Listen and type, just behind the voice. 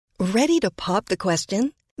Ready to pop the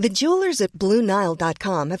question? The jewelers at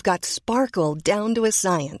BlueNile.com have got sparkle down to a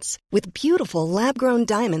science with beautiful lab-grown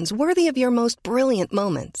diamonds worthy of your most brilliant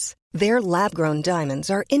moments. Their lab-grown diamonds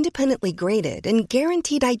are independently graded and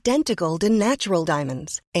guaranteed identical to natural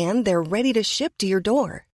diamonds, and they're ready to ship to your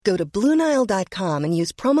door. Go to BlueNile.com and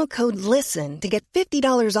use promo code LISTEN to get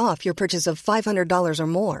 $50 off your purchase of $500 or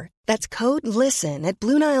more. That's code LISTEN at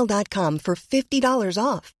BlueNile.com for $50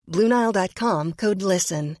 off. BlueNile.com, code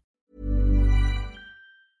LISTEN.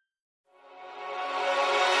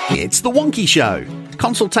 It's The Wonky Show.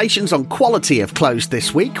 Consultations on quality have closed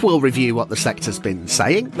this week. We'll review what the sector's been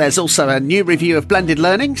saying. There's also a new review of blended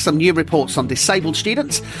learning, some new reports on disabled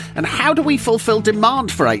students, and how do we fulfil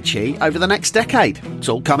demand for HE over the next decade? It's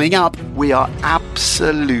all coming up. We are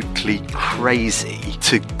absolutely crazy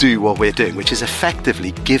to do what we're doing, which is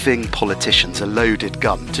effectively giving politicians a loaded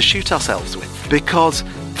gun to shoot ourselves with, because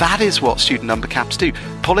that is what student number caps do.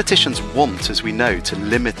 Politicians want, as we know, to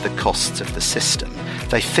limit the costs of the system.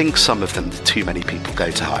 They think, some of them, that too many people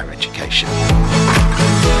go to higher education.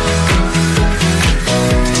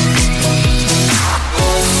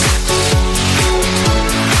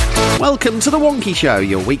 Welcome to The Wonky Show,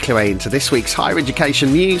 your weekly way into this week's higher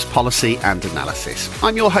education news, policy and analysis.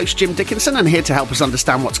 I'm your host, Jim Dickinson, and here to help us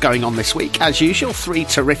understand what's going on this week, as usual, three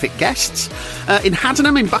terrific guests. In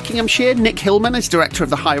Haddenham in Buckinghamshire, Nick Hillman is Director of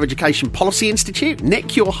the Higher Education Policy Institute.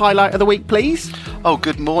 Nick, your highlight of the week, please. Oh,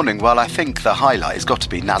 good morning. Well, I think the highlight has got to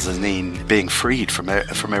be Nazanin being freed from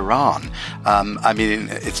Iran. I mean,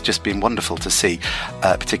 it's just been wonderful to see,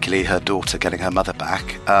 particularly her daughter getting her mother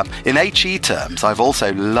back. In HE terms, I've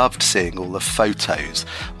also loved seeing all the photos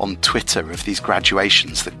on Twitter of these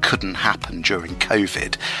graduations that couldn't happen during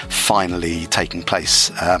COVID finally taking place.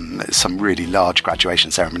 Some really large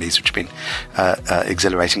graduation ceremonies which have been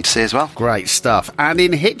exhilarating to see as well. Great stuff. And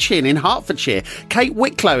in Hitchin in Hertfordshire, Kate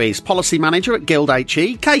Wicklow is Policy Manager at Guild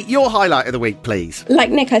HE. Kate, your highlight of the week, please. Like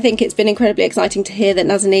Nick, I think it's been incredibly exciting to hear that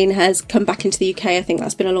Nazanin has come back into the UK. I think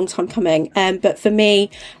that's been a long time coming. But for me,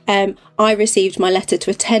 I received my letter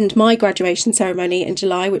to attend my graduation ceremony in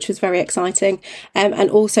July, which was very exciting,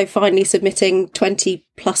 and also finally submitting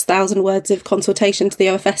 20,000+ words of consultation to the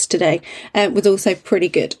OFS today was also pretty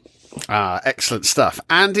good. Excellent stuff.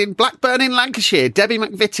 And in Blackburn in Lancashire, Debbie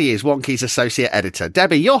McVitie is Wonky's Associate Editor.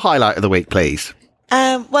 Debbie, your highlight of the week, please.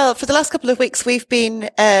 Well, for the last couple of weeks, we've been,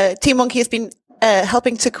 Team Wonky has been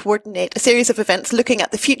helping to coordinate a series of events looking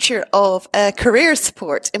at the future of career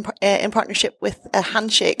support in partnership with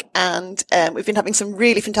Handshake. And we've been having some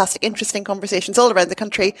really fantastic, interesting conversations all around the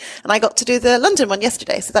country. And I got to do the London one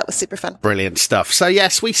yesterday, so that was super fun. Brilliant stuff. So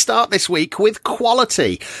yes, we start this week with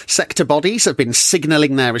quality. Sector bodies have been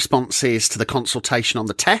signalling their responses to the consultation on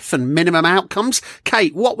the TEF and minimum outcomes.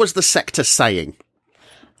 Kate, what was the sector saying?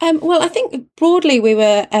 Well, I think broadly we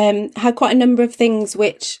were had quite a number of things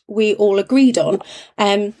which we all agreed on,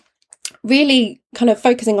 really kind of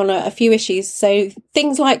focusing on a few issues. So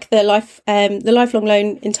things like the lifelong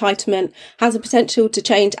loan entitlement has a potential to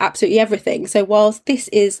change absolutely everything. So whilst this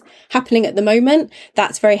is happening at the moment,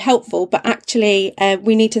 that's very helpful. But actually,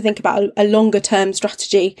 we need to think about a longer term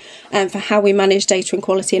strategy for how we manage data and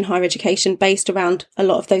quality in higher education based around a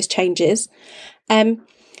lot of those changes.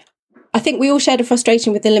 I think we all shared a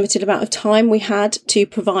frustration with the limited amount of time we had to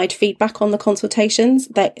provide feedback on the consultations.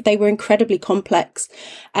 They were incredibly complex.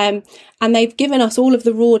 And they've given us all of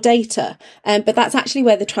the raw data, but that's actually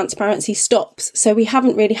where the transparency stops. So we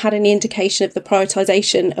haven't really had any indication of the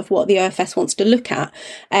prioritisation of what the OFS wants to look at.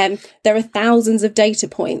 There are thousands of data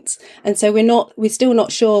points. And so we're still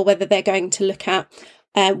not sure whether they're going to look at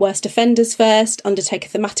worst offenders first, undertake a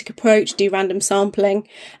thematic approach, do random sampling.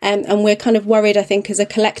 And we're kind of worried, I think, as a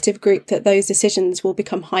collective group that those decisions will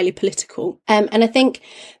become highly political. And I think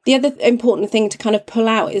the other important thing to kind of pull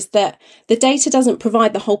out is that the data doesn't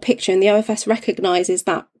provide the whole picture, and the OFS recognises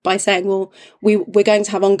that by saying, well, we're going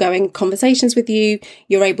to have ongoing conversations with you,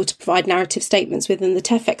 you're able to provide narrative statements within the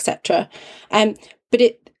TEF, etc.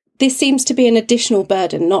 But this seems to be an additional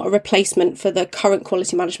burden, not a replacement for the current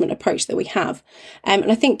quality management approach that we have.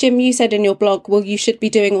 And I think, Jim, you said in your blog, well, you should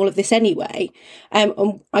be doing all of this anyway.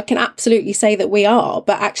 And I can absolutely say that we are,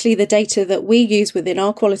 but actually the data that we use within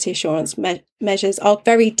our quality assurance measures are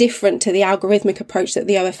very different to the algorithmic approach that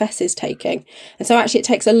the OFS is taking. And so actually it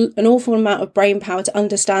takes an awful amount of brain power to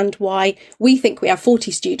understand why we think we have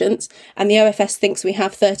 40 students and the OFS thinks we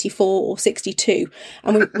have 34 or 62.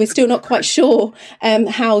 And we're still not quite sure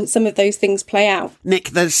how some of those things play out. Nick,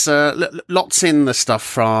 there's lots in the stuff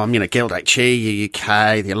from, Guild HE,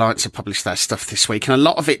 UK, the Alliance have published their stuff this week, and a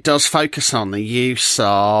lot of it does focus on the use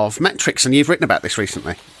of metrics, and you've written about this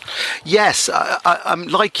recently. Yes, I'm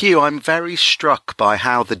like you. I'm very struck by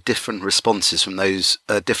how the different responses from those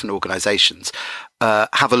different organisations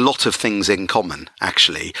have a lot of things in common,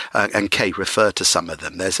 actually. And Kate referred to some of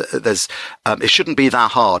them. It shouldn't be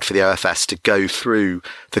that hard for the OFS to go through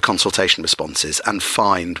the consultation responses and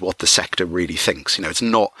find what the sector really thinks.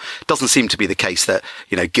 It doesn't seem to be the case that,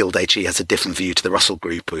 Guild HE has a different view to the Russell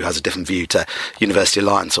Group, who has a different view to University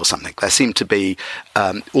Alliance or something. There seemed to be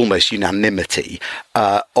almost unanimity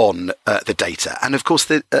on the data, and of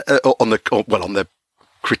course on the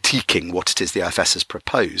critiquing what it is the OFS has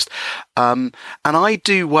proposed. And I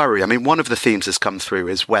do worry. I mean, one of the themes that's come through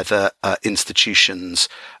is whether institutions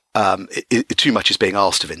too much is being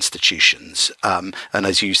asked of institutions. And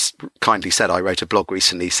as you kindly said, I wrote a blog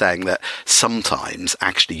recently saying that sometimes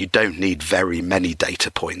actually you don't need very many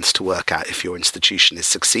data points to work out if your institution is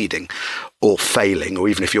succeeding or failing, or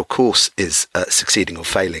even if your course is succeeding or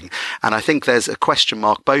failing. And I think there's a question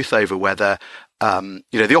mark both over whether,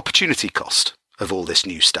 the opportunity cost of all this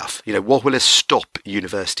new stuff. What will it stop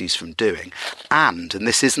universities from doing? And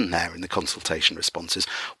this isn't there in the consultation responses,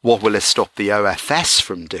 what will it stop the OFS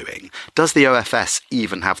from doing? Does the OFS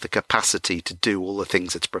even have the capacity to do all the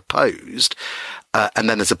things it's proposed? And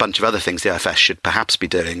then there's a bunch of other things the OFS should perhaps be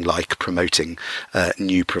doing, like promoting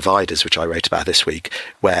new providers, which I wrote about this week,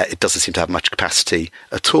 where it doesn't seem to have much capacity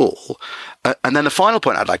at all. And then the final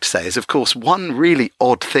point I'd like to say is, of course, one really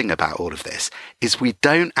odd thing about all of this is we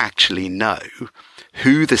don't actually know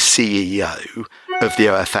who the CEO of the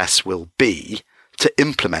OFS will be to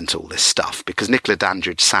implement all this stuff, because Nicola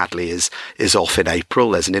Dandridge sadly is off in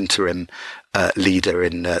April. There's an interim leader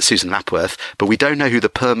in Susan Lapworth, but we don't know who the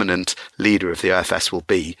permanent leader of the OFS will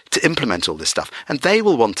be to implement all this stuff. And they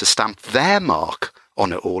will want to stamp their mark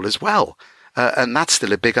on it all as well. And that's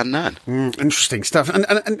still a big unknown. Interesting stuff.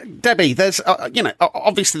 And Debbie, there's,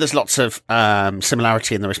 obviously there's lots of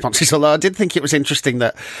similarity in the responses, although I did think it was interesting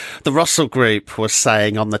that the Russell Group was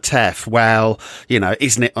saying on the TEF, well,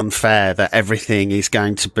 isn't it unfair that everything is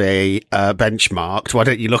going to be benchmarked? Why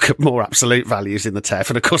don't you look at more absolute values in the TEF?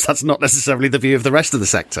 And of course, that's not necessarily the view of the rest of the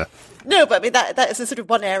sector. No, but I mean, that is a sort of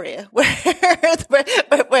one area where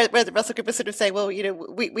the Russell Group is sort of saying, well,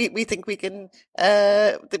 we think we can,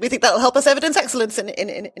 we think that'll help us evidence excellence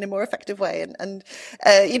in a more effective way.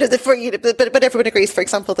 But everyone agrees, for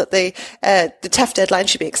example, that the TEF deadline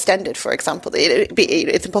should be extended, for example.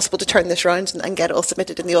 It's impossible to turn this around and get it all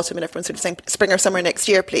submitted in the autumn, and everyone's sort of saying spring or summer next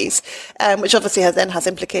year, please, which obviously has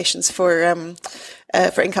implications for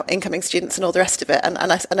incoming students and all the rest of it, and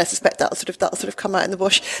I suspect that'll sort of come out in the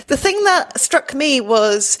wash. The thing that struck me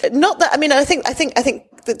was not that. I mean, I think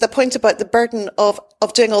the point about the burden of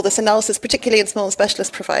doing all this analysis, particularly in small and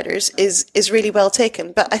specialist providers, is really well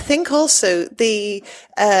taken. But I think also the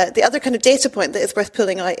other kind of data point that is worth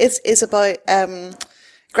pulling out is about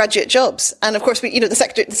graduate jobs. And of course,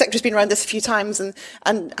 the sector's been around this a few times and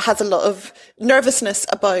has a lot of nervousness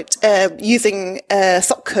about using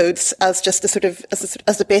SOC codes as just a sort of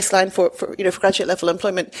as a baseline for graduate level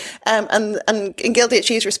employment. And in Guild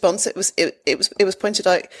HE's response, it was pointed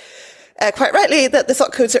out quite rightly that the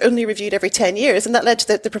SOC codes are only reviewed every 10 years, and that led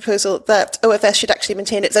to the proposal that OFS should actually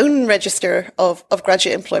maintain its own register of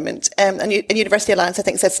graduate employment. And University Alliance, I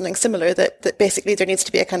think, said something similar, that basically there needs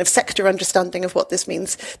to be a kind of sector understanding of what this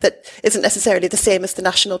means that isn't necessarily the same as the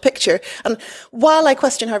national picture. And while I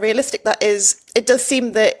question how realistic that is, it does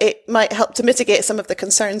seem that it might help to mitigate some of the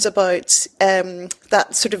concerns about that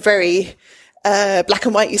sort of very black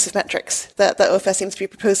and white use of metrics that OFS seems to be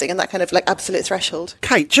proposing, and that kind of like absolute threshold.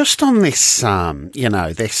 Kate, just on this,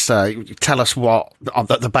 tell us what, on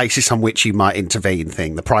the basis on which you might intervene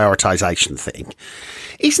thing, the prioritisation thing.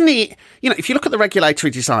 Isn't it, if you look at the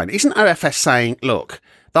regulatory design, isn't OFS saying, look,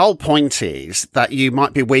 the whole point is that you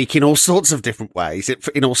might be weak in all sorts of different ways,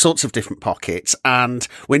 in all sorts of different pockets, and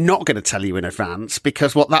we're not going to tell you in advance,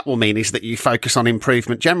 because what that will mean is that you focus on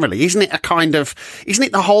improvement generally. Isn't it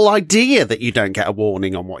the whole idea that you don't get a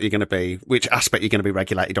warning on what you're going to be, which aspect you're going to be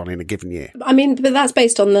regulated on in a given year? I mean, but that's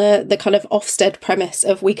based on the kind of Ofsted premise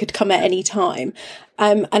of we could come at any time.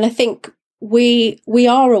 And I think we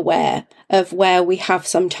are aware of where we have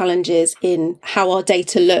some challenges in how our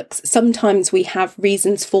data looks. Sometimes we have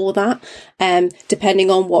reasons for that, depending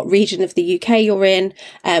on what region of the UK you're in,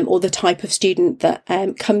 or the type of student that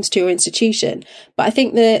comes to your institution. But I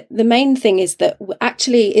think the main thing is that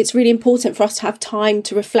actually it's really important for us to have time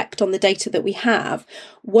to reflect on the data that we have,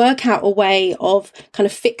 work out a way of kind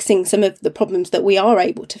of fixing some of the problems that we are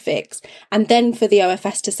able to fix, and then for the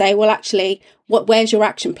OFS to say, well, actually, where's your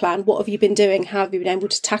action plan? What have you been doing? How have you been able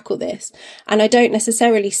to tackle this? And I don't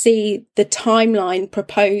necessarily see the timeline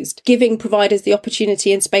proposed giving providers the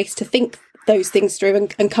opportunity and space to think those things through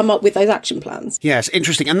and come up with those action plans. Yes,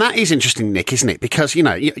 interesting. And that is interesting, Nick, isn't it? Because,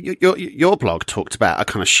 your blog talked about a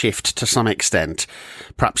kind of shift to some extent,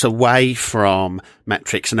 perhaps away from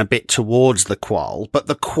metrics and a bit towards the qual. But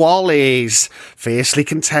the qual is fiercely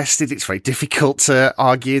contested. It's very difficult to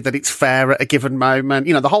argue that it's fair at a given moment.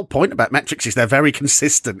 The whole point about metrics is they're very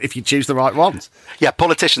consistent if you choose the right ones. Yeah,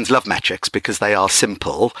 politicians love metrics because they are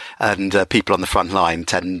simple, and people on the front line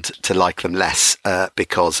tend to like them less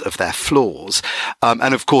because of their flaws.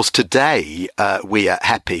 And of course, today we at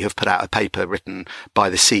HEPI have put out a paper written by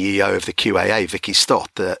the CEO of the QAA, Vicky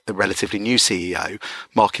Stott, the relatively new CEO,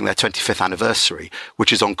 marking their 25th anniversary,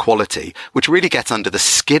 which is on quality, which really gets under the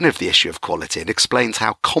skin of the issue of quality and explains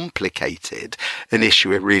how complicated an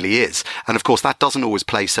issue it really is. And of course, that doesn't always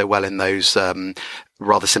play so well in those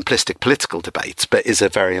rather simplistic political debates, but is a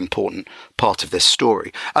very important part of this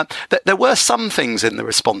story. There were some things in the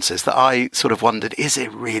responses that I sort of wondered, is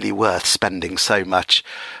it really worth spending so much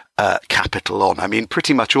capital on? I mean,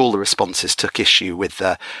 pretty much all the responses took issue with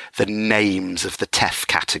the names of the TEF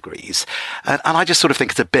categories. And I just sort of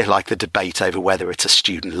think it's a bit like the debate over whether it's a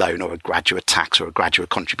student loan or a graduate tax or a graduate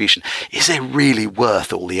contribution. Is it really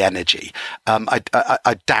worth all the energy?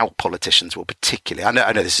 I doubt politicians will particularly,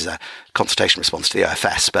 I know this is a consultation response to the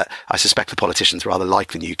OFS, but I suspect the politicians rather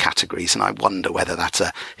like the new categories, and I wonder whether that's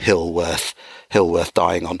a hill worth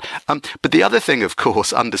dying on. But the other thing, of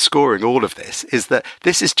course, underscoring all of this is that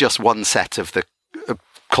this is just one set of the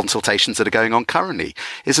consultations that are going on currently,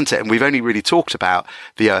 isn't it? And we've only really talked about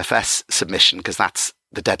the OFS submission because that's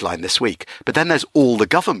the deadline this week. But then there's all the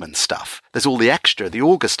government stuff. There's all the extra, the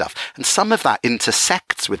Augur stuff. And some of that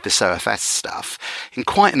intersects with this OFS stuff in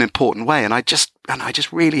quite an important way. And I just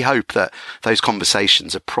really hope that those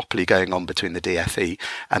conversations are properly going on between the DFE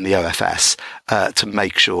and the OFS to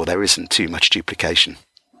make sure there isn't too much duplication.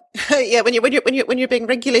 Yeah, when you're being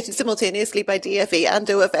regulated simultaneously by DFE and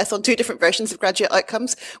OFS on two different versions of graduate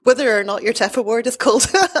outcomes, whether or not your TEF award is called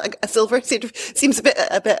a silver seems a bit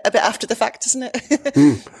after the fact, doesn't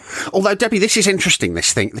it? Although, Debbie, this is interesting,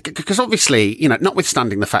 this thing, because obviously,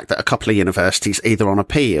 notwithstanding the fact that a couple of universities, either on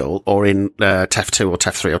appeal or in TEF 2 or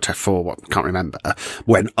TEF 3 or TEF 4, I can't remember,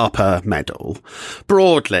 went up a medal,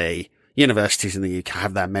 broadly, universities in the UK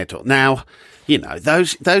have their medal. Now,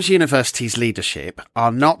 those universities' leadership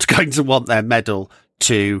are not going to want their medal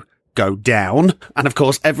to go down. And of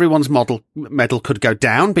course, everyone's medal could go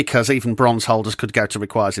down because even bronze holders could go to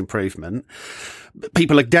requires improvement.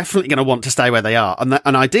 People are definitely going to want to stay where they are.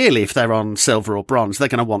 And ideally, if they're on silver or bronze, they're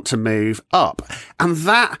going to want to move up. And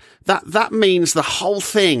that means the whole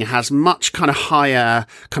thing has much kind of higher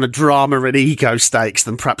kind of drama and ego stakes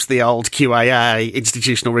than perhaps the old QAA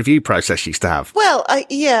institutional review process used to have. Well, I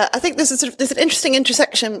think there's an interesting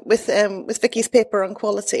intersection with Vicky's paper on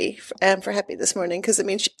quality for HEPI this morning, because I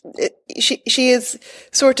mean she is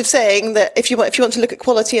sort of saying that if you want to look at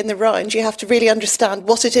quality in the round, you have to really understand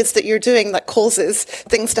what it is that you're doing that causes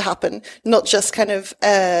things to happen, not just kind of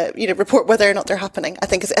report whether or not they're happening. I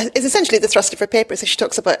think is essentially the thrust of her paper. So she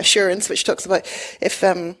talks about assurance, which talks about if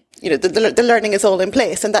the learning is all in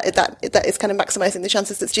place, and that is kind of maximising the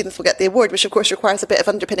chances that students will get the award, which of course requires a bit of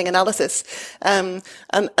underpinning analysis, and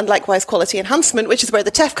likewise quality enhancement, which is where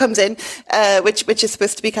the TEF comes in, which is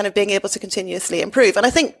supposed to be kind of being able to continuously improve. And I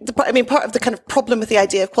think part of the kind of problem with the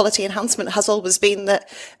idea of quality enhancement has always been that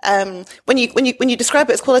when you describe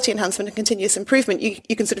it as quality enhancement and continuous improvement,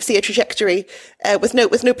 you can sort of see a trajectory with no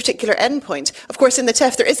particular endpoint. Of course, in the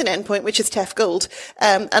TEF there is an endpoint, which is TEF Gold,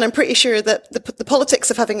 and I'm pretty sure that the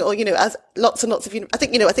politics of having as lots and lots of, I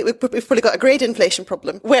think we've probably got a grade inflation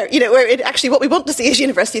problem where what we want to see is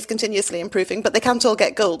universities continuously improving, but they can't all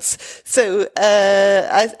get golds. So,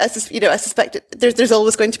 I suspect there's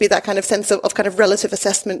always going to be that kind of sense of kind of relative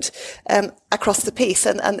assessment, across the piece.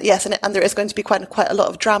 And there is going to be quite a lot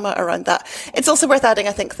of drama around that. It's also worth adding,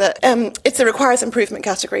 I think, that, it's a requires improvement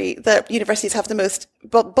category that universities have the most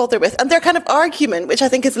bother with. And their kind of argument, which I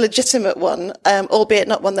think is a legitimate one, albeit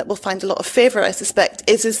not one that will find a lot of favour, I suspect,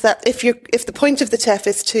 is that if the point of the TEF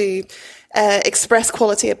is to express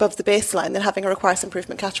quality above the baseline, then having a requires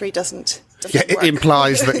improvement category doesn't work. It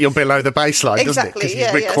implies that you're below the baseline, exactly, doesn't it? Because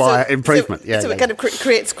you require improvement. So it kind of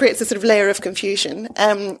creates a sort of layer of confusion.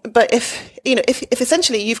 But if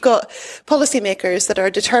essentially you've got policymakers that are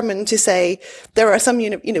determined to say there are some,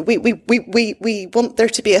 we want there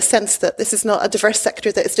to be a sense that this is not a diverse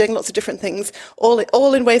sector that is doing lots of different things,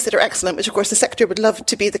 all in ways that are excellent, which of course the sector would love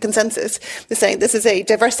to be the consensus. They're saying this is a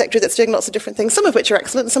diverse sector that's doing lots of different things, some of which are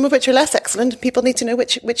excellent, some of which are less excellent. People need to know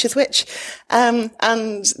which is which. And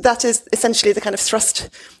that is essentially the kind of thrust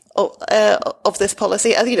of this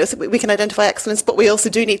policy. So we can identify excellence, but we also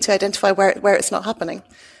do need to identify where it's not happening.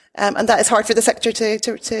 And that is hard for the sector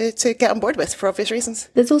to get on board with for obvious reasons.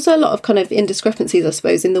 There's also a lot of kind of indiscrepancies, I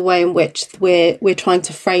suppose, in the way in which we're trying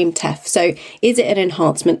to frame TEF. So is it an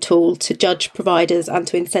enhancement tool to judge providers and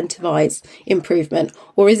to incentivise improvement,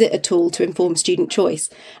 or is it a tool to inform student choice?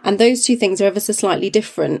 And those two things are ever so slightly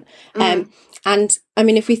different. And I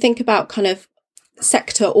mean, if we think about kind of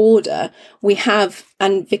sector order, we have,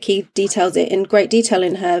 and Vicky details it in great detail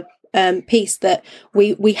in her piece, that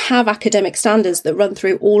we have academic standards that run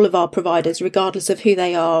through all of our providers, regardless of who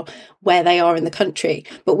they are, where they are in the country.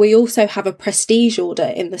 But we also have a prestige order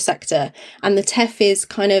in the sector, and the TEF is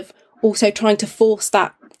kind of also trying to force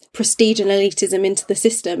that prestige and elitism into the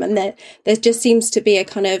system. And there just seems to be a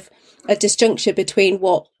kind of a disjuncture between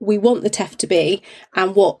what we want the TEF to be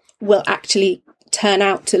and what will actually turn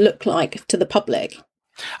out to look like to the public.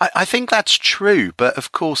 I think that's true, but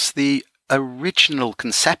of course the original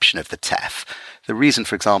conception of the TEF, the reason,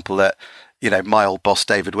 for example, that my old boss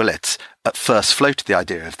David Willits at first floated the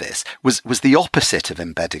idea of this was the opposite of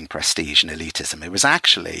embedding prestige and elitism. It was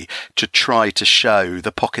actually to try to show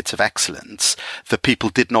the pockets of excellence that people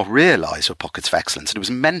did not realise were pockets of excellence, and it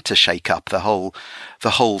was meant to shake up the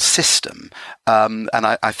whole system. And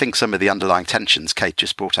I think some of the underlying tensions Kate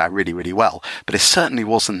just brought out really, really well, but it certainly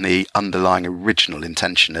wasn't the underlying original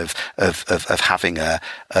intention of having a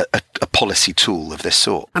policy tool of this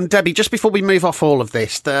sort. And Debbie, just before we move off all of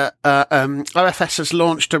this, the OFS has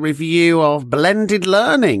launched a review of blended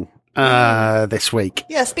learning this week.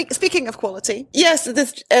 Yeah, speaking of quality, yes,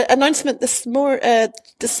 this announcement this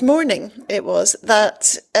morning it was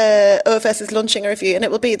that OFS is launching a review, and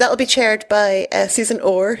that'll be chaired by Susan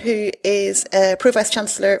Orr, who is Pro Vice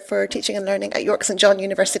Chancellor for Teaching and Learning at York St John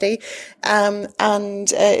University,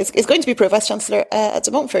 and is going to be Pro Vice Chancellor at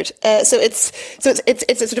De Montfort. So it's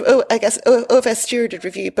a sort of OFS stewarded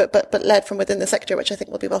review, but led from within the sector, which I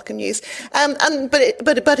think will be welcome news.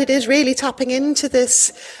 But it is really tapping into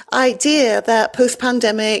this idea that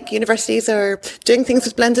post-pandemic universities are doing things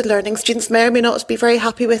with blended learning. Students may or may not be very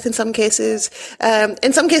happy with in some cases.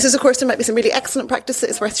 In some cases, of course, there might be some really excellent practice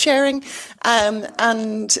that is worth sharing, and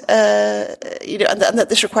that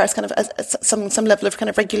this requires kind of some level of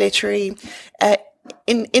kind of regulatory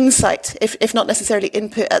insight, if not necessarily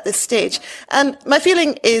input at this stage. And my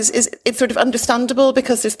feeling is it's sort of understandable,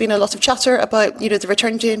 because there's been a lot of chatter about, the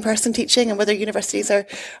return to in-person teaching and whether universities are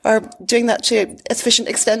doing that to a sufficient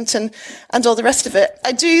extent and all the rest of it.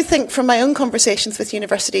 I do think from my own conversations with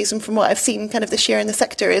universities and from what I've seen kind of this year in the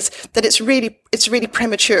sector is that it's really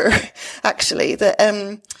premature, actually,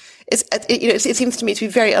 that, it seems to me to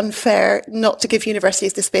be very unfair not to give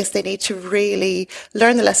universities the space they need to really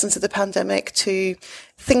learn the lessons of the pandemic, to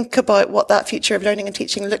think about what that future of learning and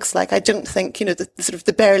teaching looks like. I don't think,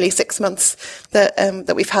 the barely 6 months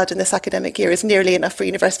that we've had in this academic year is nearly enough for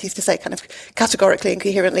universities to say kind of categorically and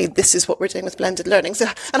coherently, this is what we're doing with blended learning. So,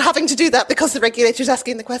 and having to do that because the regulator's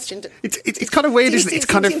asking the question. It's kind of weird, isn't it?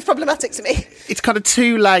 Seems problematic to me. It's kind of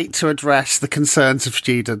too late to address the concerns of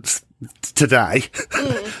students today,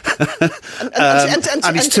 and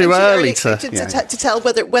it's too early to tell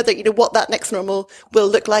whether what that next normal will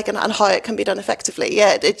look like and how it can be done effectively.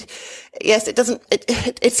 Yeah, it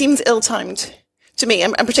seems ill-timed to me,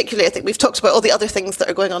 and particularly I think we've talked about all the other things that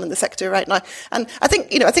are going on in the sector right now, and I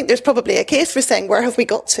think there's probably a case for saying, where have we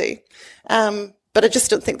got to? But I just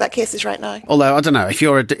don't think that case is right now. Although, I don't know, if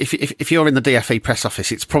you're in the DFE press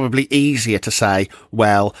office, it's probably easier to say,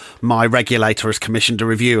 well, my regulator has commissioned a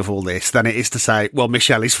review of all this, than it is to say, well,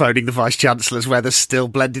 Michelle is phoning the Vice Chancellors where there's still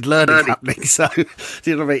blended learning happening. So, do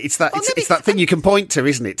you know what I mean? It's that thing you can point to,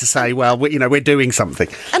 isn't it? To say, well, we're doing something.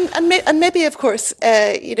 And maybe, of course,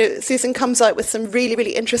 Susan comes out with some really,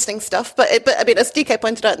 really interesting stuff. But I mean, as DK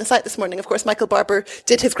pointed out in the site this morning, of course, Michael Barber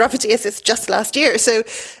did his gravity assist just last year. So,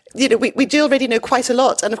 we do already know quite a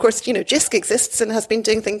lot. And of course, JISC exists and has been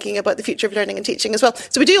doing thinking about the future of learning and teaching as well.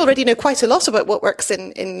 So we do already know quite a lot about what works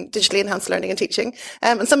in digitally enhanced learning and teaching.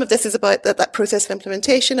 And some of this is about that process of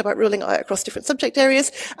implementation, about rolling it out across different subject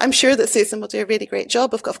areas. I'm sure that Susan will do a really great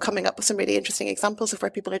job of coming up with some really interesting examples of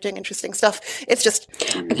where people are doing interesting stuff. It's just...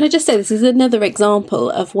 Can I just say, this is another example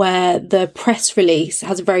of where the press release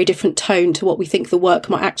has a very different tone to what we think the work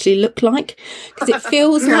might actually look like. Because it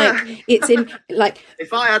feels like it's in, like...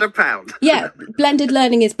 If I had £1. Yeah, blended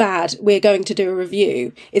learning is bad, we're going to do a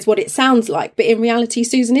review, is what it sounds like. But in reality,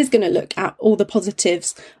 Susan is going to look at all the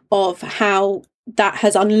positives of how that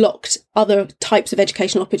has unlocked other types of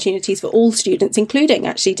educational opportunities for all students, including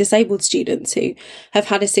actually disabled students who have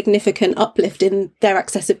had a significant uplift in their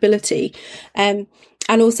accessibility. And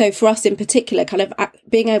and also for us in particular, kind of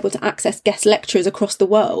being able to access guest lecturers across the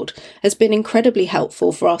world has been incredibly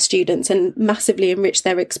helpful for our students and massively enriched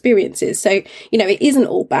their experiences. So, you know, it isn't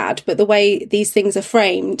all bad, but the way these things are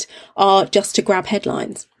framed are just to grab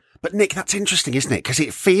headlines. But Nick, that's interesting, isn't it? Because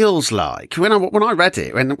it feels like, when I read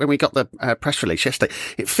it, when we got the press release yesterday,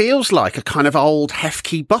 it feels like a kind of old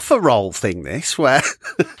Hefke buffer roll thing, this, where...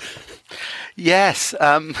 Yes.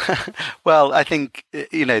 Well, I think,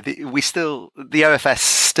 you know, the OFS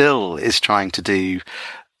still is trying to do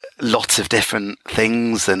lots of different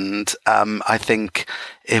things, and I think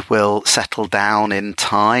it will settle down in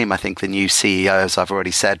time. I think the new CEOs, I've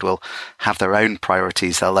already said, will have their own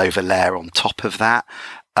priorities they'll overlay on top of that.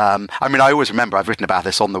 I mean, I always remember, I've written about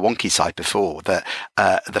this on the Wonky site before, that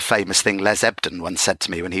the famous thing Les Ebden once said to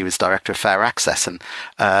me when he was director of Fair Access, and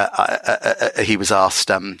he was asked,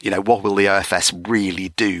 you know, what will the OFS really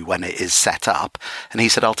do when it is set up? And he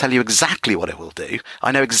said, I'll tell you exactly what it will do.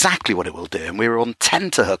 I know exactly what it will do. And we were on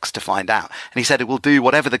tenterhooks to find out. And he said it will do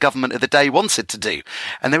whatever the government of the day wants it to do.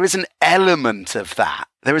 And there is an element of that.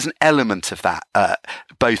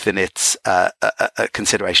 Both in its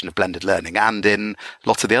consideration of blended learning and in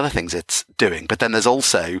lots of the other things it's doing. But then there's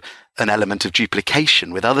also an element of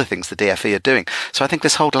duplication with other things the DFE are doing. So I think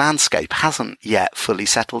this whole landscape hasn't yet fully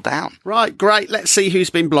settled down. Right, great. Let's see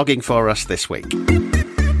who's been blogging for us this week.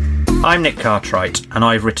 I'm Nick Cartwright, and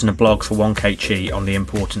I've written a blog for WonKHE on the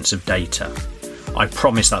importance of data. I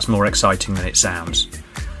promise that's more exciting than it sounds.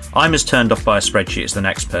 I'm as turned off by a spreadsheet as the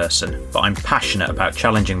next person, but I'm passionate about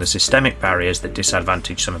challenging the systemic barriers that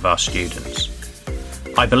disadvantage some of our students.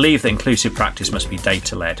 I believe that inclusive practice must be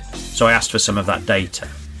data-led, so I asked for some of that data.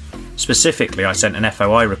 Specifically, I sent an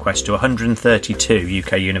FOI request to 132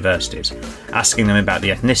 UK universities, asking them about the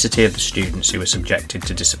ethnicity of the students who were subjected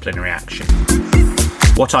to disciplinary action.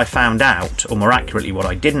 What I found out, or more accurately what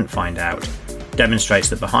I didn't find out, demonstrates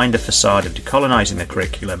that behind a facade of decolonising the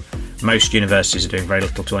curriculum, most universities are doing very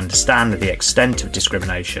little to understand the extent of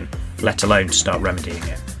discrimination, let alone to start remedying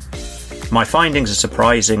it. My findings are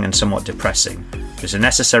surprising and somewhat depressing, but it's a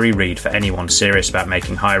necessary read for anyone serious about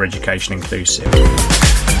making higher education inclusive.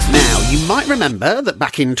 Now, you might remember that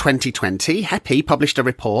back in 2020, HEPI published a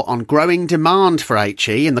report on growing demand for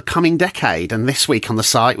HE in the coming decade. And this week on the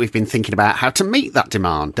site, we've been thinking about how to meet that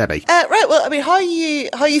demand. Debbie? Right. Well, I mean,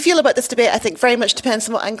 how you feel about this debate, I think, very much depends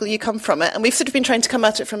on what angle you come from it. And we've sort of been trying to come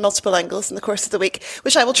at it from multiple angles in the course of the week,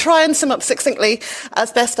 which I will try and sum up succinctly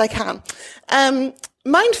as best I can.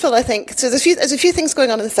 Mindful, I think. So there's a few things going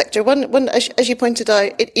on in the sector. One, as you pointed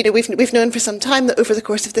out, we've known for some time that over the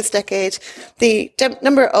course of this decade, the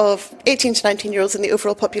number of 18 to 19-year-olds in the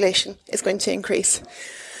overall population is going to increase.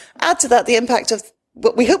 Add to that the impact of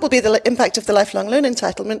what we hope will be the impact of the lifelong loan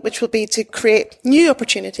entitlement, which will be to create new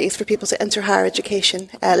opportunities for people to enter higher education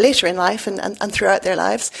later in life and throughout their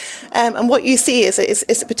lives. And what you see is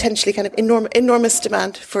a potentially kind of enormous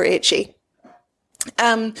demand for HE.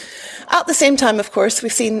 At the same time, of course,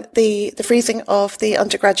 we've seen the freezing of the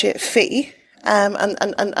undergraduate fee, and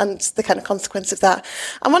the kind of consequence of that.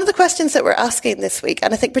 And one of the questions that we're asking this week,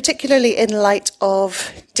 and I think particularly in light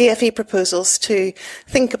of DFE proposals to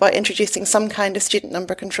think about introducing some kind of student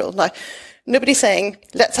number control. Now, nobody's saying,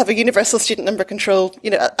 let's have a universal student number control,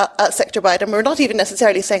 at sector-wide, and we're not even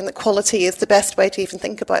necessarily saying that quality is the best way to even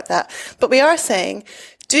think about that. But we are saying,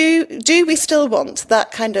 do we still want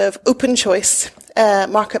that kind of open choice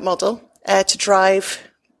market model to drive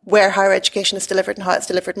where higher education is delivered and how it's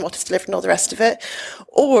delivered and what it's delivered and all the rest of it?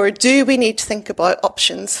 Or do we need to think about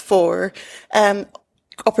options for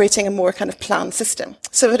operating a more kind of planned system?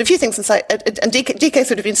 So we had a few things inside, and DK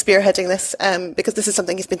sort of been spearheading this because this is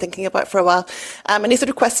something he's been thinking about for a while. And he's sort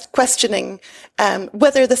of questioning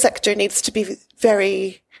whether the sector needs to be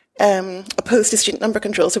very opposed to student number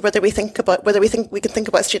controls, or whether we think we can think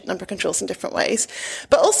about student number controls in different ways.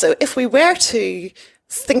 But also, if we were to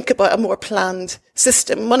think about a more planned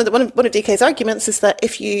system, one of DK's arguments is that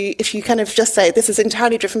if you kind of just say this is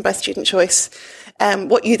entirely driven by student choice,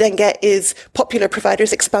 what you then get is popular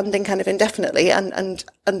providers expanding kind of indefinitely, and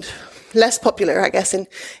less popular, I guess,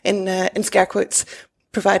 in scare quotes,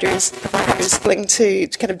 providers willing to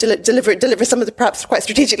kind of deliver some of the perhaps quite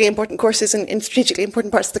strategically important courses in strategically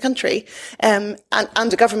important parts of the country, and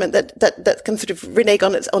a government that can sort of renege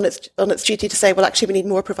on its duty to say, well, actually we need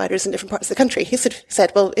more providers in different parts of the country. He sort of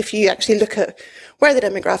said, well, if you actually look at where the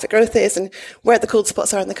demographic growth is and where the cold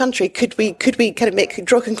spots are in the country, could we kind of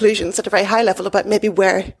draw conclusions at a very high level about maybe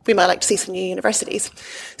where we might like to see some new universities?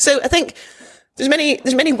 So I think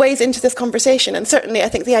there's many ways into this conversation, and certainly I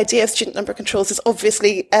think the idea of student number controls is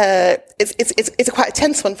obviously it's a quite a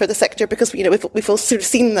tense one for the sector, because we've all sort of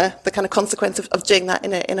seen the kind of consequence of doing that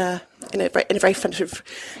in a very sort of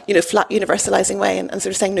flat universalising way, and sort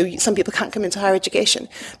of saying no, some people can't come into higher education,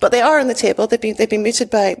 but they are on the table. They've been mooted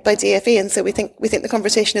by DFE, and so we think the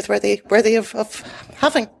conversation is worthy of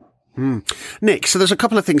having. Nick, so there's a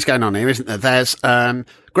couple of things going on here, isn't there? There's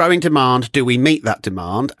growing demand. Do we meet that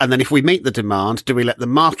demand? And then if we meet the demand, do we let the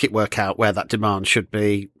market work out where that demand should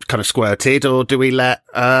be kind of squirted, or do we let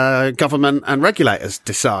government and regulators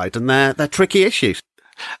decide? And they're tricky issues.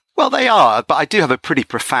 Well, they are, but I do have a pretty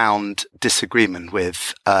profound disagreement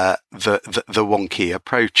with the wonky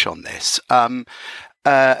approach on this. I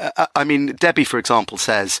mean, Debbie, for example,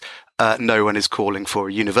 says no one is calling for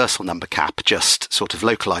a universal number cap, just sort of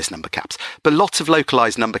localised number caps. But lots of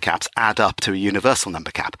localised number caps add up to a universal number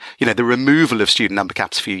cap. The removal of student number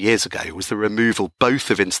caps a few years ago was the removal both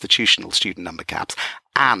of institutional student number caps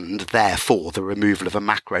and therefore the removal of a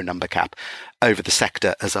macro number cap over the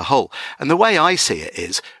sector as a whole. And the way I see it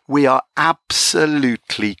is we are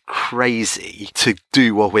absolutely crazy to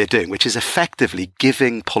do what we're doing, which is effectively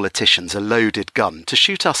giving politicians a loaded gun to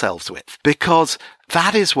shoot ourselves with, because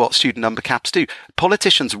that is what student number caps do.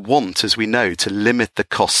 Politicians want, as we know, to limit the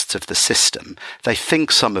costs of the system. They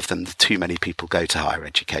think, some of them, that too many people go to higher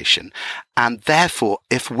education. And therefore,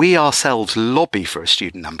 if we ourselves lobby for a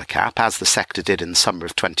student number cap, as the sector did in the summer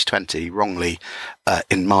of 2020, wrongly,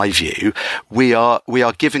 in my view, we are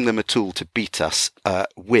giving them a tool to beat us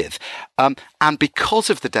with. And because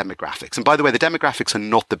of the demographics, and by the way, the demographics are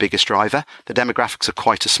not the biggest driver. The demographics are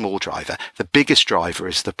quite a small driver. The biggest driver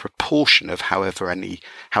is the proportion of however many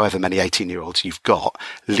 18-year-olds you've got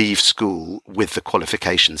leave school with the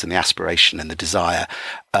qualifications and the aspiration and the desire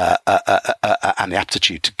and the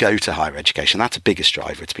aptitude to go to higher education. That's the biggest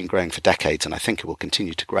driver. It's been growing for decades, and I think it will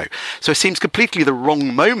continue to grow. So it seems completely the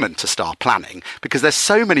wrong moment to start planning, because there's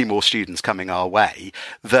so many more students coming our way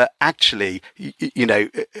that actually,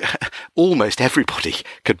 almost everybody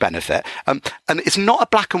could benefit. And it's not a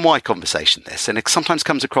black and white conversation, this, and it sometimes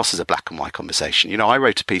comes across as a black and white conversation. I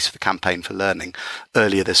wrote a piece for the Campaign for Learning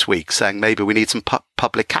earlier this week saying maybe we need some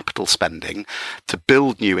public capital spending to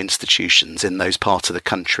build new institutions in those parts of the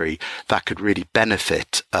country that could really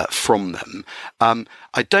benefit from them.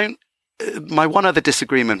 My one other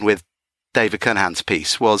disagreement with David Kernaghan's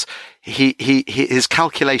piece was his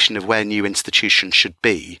calculation of where new institutions should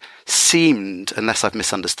be seemed, unless I've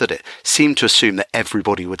misunderstood it, seemed to assume that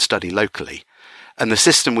everybody would study locally. And the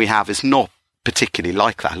system we have is not particularly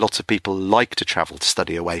like that. Lots of people like to travel to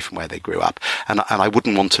study away from where they grew up, and I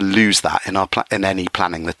wouldn't want to lose that in any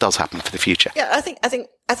planning that does happen for the future. Yeah, I think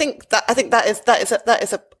that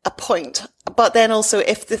is a point. But then also,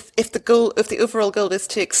 if the overall goal is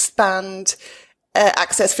to expand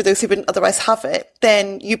access for those who wouldn't otherwise have it,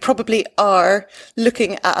 then you probably are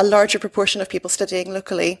looking at a larger proportion of people studying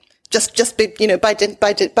locally. Just by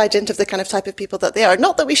dint of the kind of type of people that they are.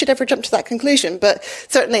 Not that we should ever jump to that conclusion, but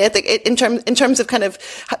certainly I think in terms of kind of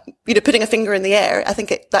putting a finger in the air, I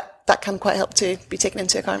think that can quite help to be taken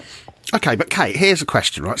into account. Okay, but Kate, here's a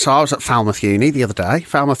question, right? So I was at Falmouth Uni the other day.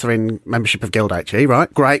 Falmouth are in membership of Guild HE,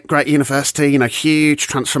 right? Great university, huge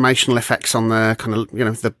transformational effects on the kind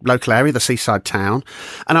of, the local area, the seaside town.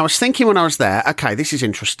 And I was thinking when I was there, okay, this is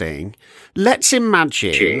interesting. Let's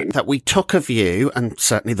imagine that we took a view, and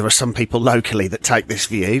certainly there are some people locally that take this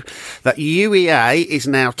view, that UEA is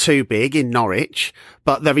now too big in Norwich,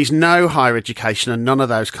 but there is no higher education and none of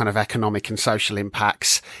those kind of economic and social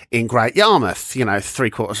impacts in Great Yarmouth,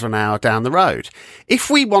 3/4 of an hour down the road. If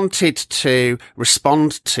we wanted to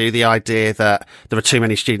respond to the idea that there are too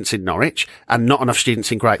many students in Norwich and not enough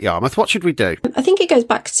students in Great Yarmouth, what should we do? I think it goes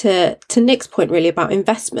back to Nick's point really about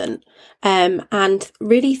investment, and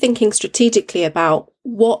really thinking strategically about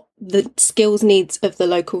what the skills needs of the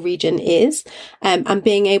local region is, and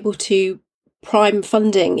being able to prime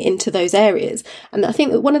funding into those areas. And I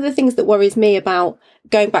think that one of the things that worries me about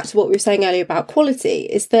going back to what we were saying earlier about quality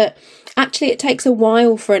is that actually it takes a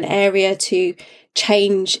while for an area to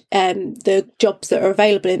change the jobs that are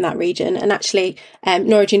available in that region. And actually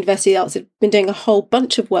Norwich University Arts have been doing a whole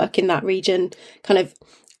bunch of work in that region, kind of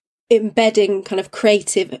embedding kind of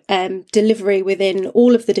creative delivery within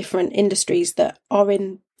all of the different industries that are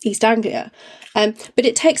in East Anglia. But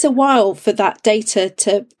it takes a while for that data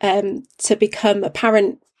to become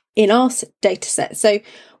apparent in our data set. So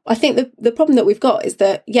I think the problem that we've got is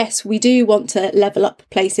that, yes, we do want to level up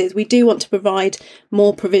places. We do want to provide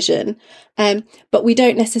more provision, but we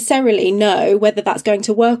don't necessarily know whether that's going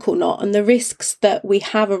to work or not. And the risks that we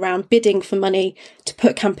have around bidding for money to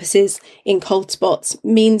put campuses in cold spots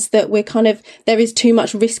means that there is too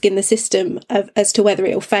much risk in the system as to whether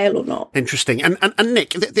it will fail or not. Interesting. And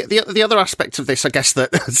Nick, the other aspect of this, I guess,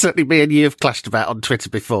 that certainly me and you have clashed about on Twitter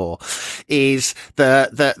before, is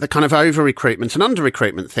the kind of over-recruitment and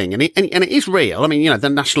under-recruitment thing. And it is real. I mean, the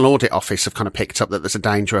National Audit Office have kind of picked up that there's a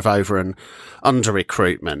danger of over and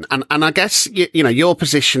under-recruitment. And I guess, your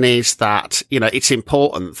position is that, it's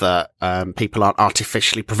important that people aren't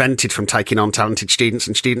artificially prevented from taking on talented students,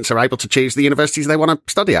 and students are able to choose the universities they want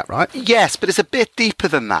to study at, right? Yes, but it's a bit deeper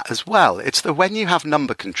than that as well. It's that when you have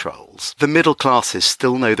number controls, the middle classes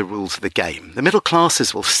still know the rules of the game. The middle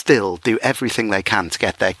classes will still do everything they can to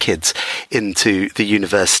get their kids into the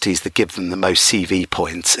universities that give them the most CV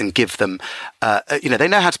points and give them, they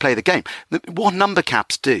know how to play the game. What number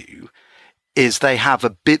caps do is they have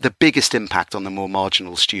the biggest impact on the more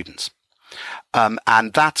marginal students.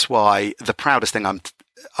 And that's why the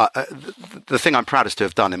thing I'm proudest to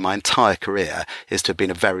have done in my entire career is to have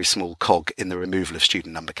been a very small cog in the removal of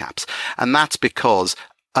student number caps. And that's because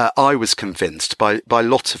I was convinced by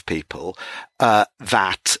lots of people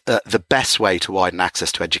that the best way to widen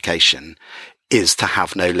access to education is to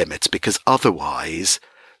have no limits, because otherwise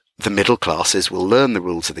the middle classes will learn the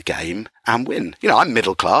rules of the game and win. I'm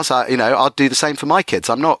middle class. I'll do the same for my kids.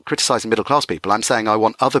 I'm not criticising middle class people. I'm saying I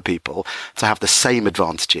want other people to have the same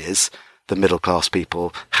advantages the middle class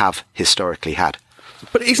people have historically had.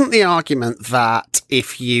 But isn't the argument that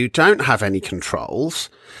if you don't have any controls,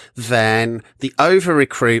 then the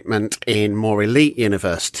over-recruitment in more elite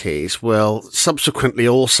universities will subsequently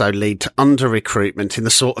also lead to under-recruitment in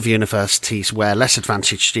the sort of universities where less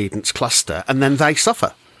advantaged students cluster, and then they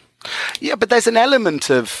suffer? Yeah, but there's an element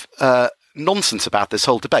of nonsense about this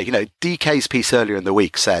whole debate. DK's piece earlier in the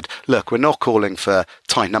week said, look, we're not calling for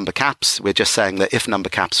tight number caps. We're just saying that if number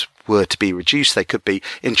caps were to be reduced, they could be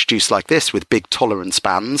introduced like this with big tolerance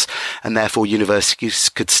bands, and therefore universities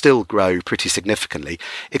could still grow pretty significantly,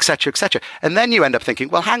 etc., etc. And then you end up thinking,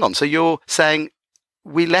 well, hang on. So you're saying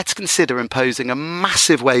let's consider imposing a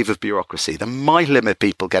massive wave of bureaucracy that might limit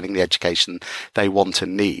people getting the education they want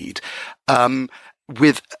and need,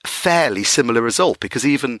 with fairly similar result, because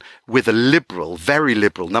even with a very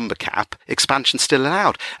liberal number cap, expansion's still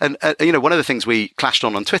allowed. And, one of the things we clashed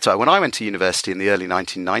on Twitter, when I went to university in the early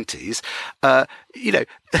 1990s,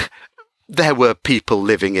 there were people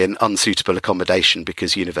living in unsuitable accommodation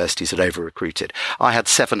because universities had over-recruited. I had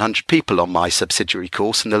 700 people on my subsidiary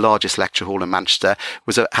course, and the largest lecture hall in Manchester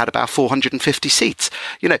had about 450 seats.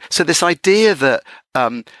 So this idea that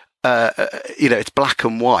it's black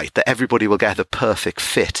and white, that everybody will get the perfect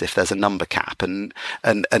fit if there's a number cap, and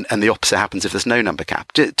the opposite happens if there's no number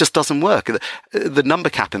cap. It just doesn't work. The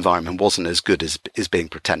number cap environment wasn't as good as is being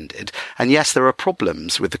pretended. And yes, there are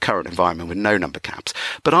problems with the current environment with no number caps.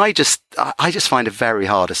 But I just find it very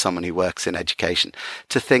hard as someone who works in education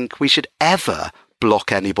to think we should ever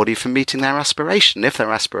block anybody from meeting their aspiration. If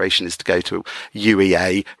their aspiration is to go to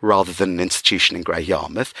UEA rather than an institution in Great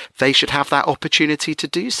Yarmouth, they should have that opportunity to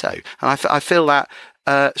do so. And I feel that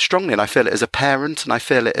strongly, and I feel it as a parent, and I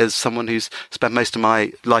feel it as someone who's spent most of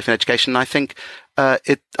my life in education. And I think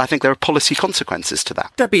there are policy consequences to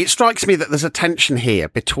that. Debbie, it strikes me that there's a tension here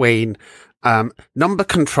between number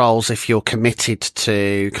controls, if you're committed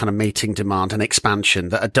to kind of meeting demand and expansion,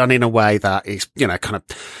 that are done in a way that is, kind of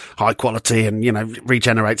high quality and,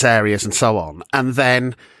 regenerates areas and so on. And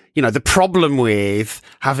then, the problem with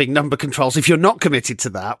having number controls, if you're not committed to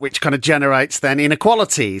that, which kind of generates then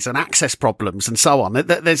inequalities and access problems and so on.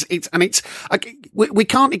 We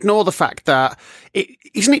can't ignore the fact that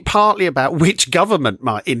isn't it partly about which government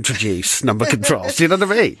might introduce number controls? Do you know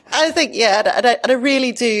what I mean? I think, yeah, and I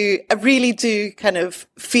really do kind of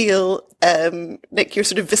feel, Nick, your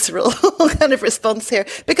sort of visceral kind of response here,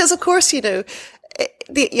 because of course, the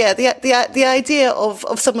idea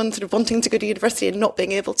of someone sort of wanting to go to university and not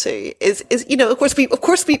being able to is of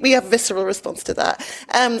course we have a visceral response to that,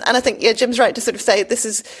 and I think Jim's right to sort of say this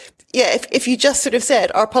is if you just sort of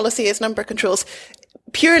said our policy is number controls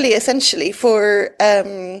purely essentially for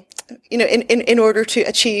in order to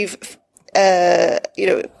achieve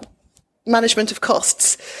management of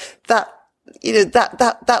costs, that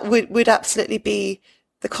would absolutely be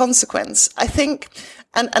the consequence, I think,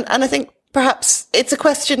 and I think perhaps it's a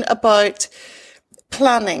question about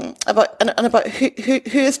planning, about who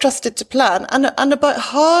is trusted to plan, and about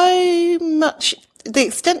how much, the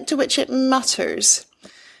extent to which it matters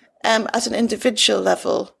at an individual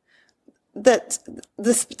level, that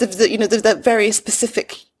the very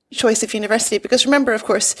specific choice of university, because remember, of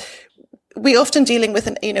course, we often dealing with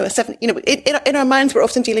in our minds, we're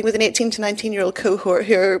often dealing with an 18 to 19-year-old cohort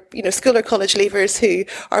who are, school or college leavers who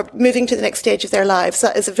are moving to the next stage of their lives.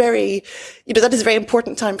 That is a very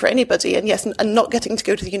important time for anybody. And yes, and not getting to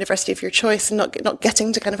go to the university of your choice and not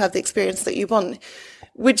getting to kind of have the experience that you want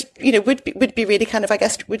would be really kind of, I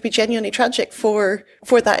guess, would be genuinely tragic for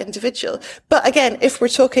that individual. But again, if we're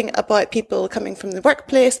talking about people coming from the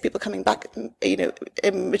workplace, people coming back,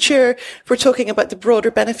 mature, if we're talking about the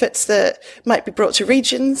broader benefits that might be brought to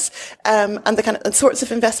regions, and the kind of and sorts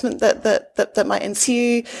of investment that might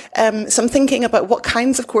ensue. So I'm thinking about what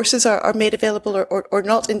kinds of courses are made available or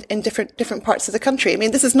not in different parts of the country. I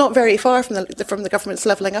mean, this is not very far from the government's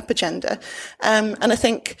levelling up agenda. And I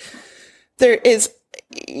think there is,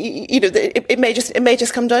 it may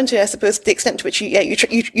just come down to, I suppose, the extent to which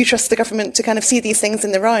you trust the government to kind of see these things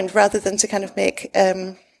in the round rather than to kind of make,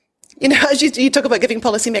 as you talk about giving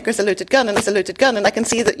policymakers a loaded gun, and it's a loaded gun, and I can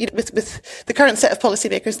see that with the current set of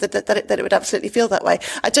policymakers that it would absolutely feel that way.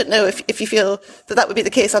 I don't know if you feel that would be the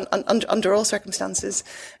case under all circumstances,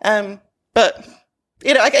 but.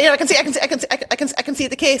 I can see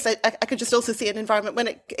the case. I could just also see an environment when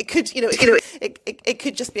it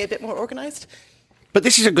could just be a bit more organised. But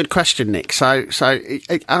this is a good question, Nick. So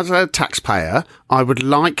as a taxpayer, I would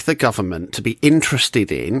like the government to be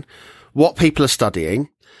interested in what people are studying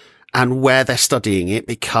and where they're studying it,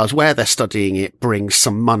 because where they're studying it brings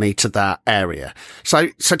some money to that area. So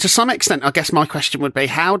to some extent, I guess my question would be,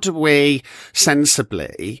 how do we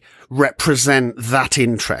sensibly represent that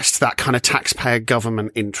interest, that kind of taxpayer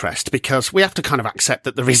government interest? Because we have to kind of accept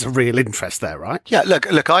that there is a real interest there, right? Yeah,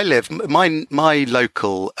 look, I live, my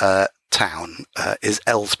local, town is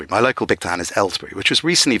Aylesbury. My local big town is Aylesbury, which was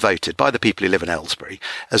recently voted by the people who live in Aylesbury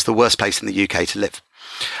as the worst place in the UK to live.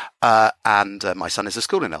 And my son is at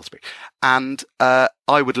school in Aylesbury. And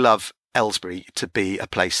I would love Aylesbury to be a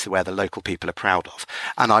place where the local people are proud of.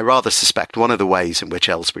 And I rather suspect one of the ways in which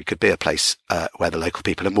Aylesbury could be a place where the local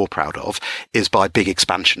people are more proud of is by big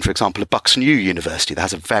expansion, for example, of Bucks New University that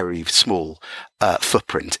has a very small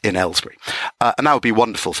footprint in Aylesbury. And that would be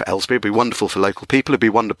wonderful for Aylesbury. It would be wonderful for local people. It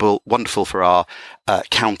would be wonderful for our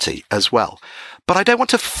county as well. But I don't want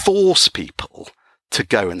to force people to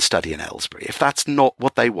go and study in Aylesbury if that's not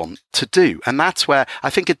what they want to do. And that's where I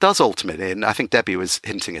think it does ultimately, and I think Debbie was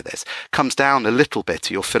hinting at this, comes down a little bit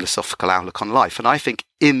to your philosophical outlook on life. And I think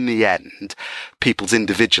in the end, people's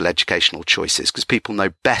individual educational choices, because people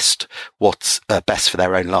know best what's best for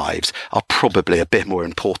their own lives, are probably a bit more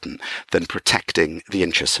important than protecting the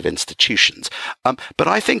interests of institutions. But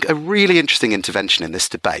I think a really interesting intervention in this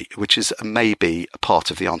debate, which is maybe a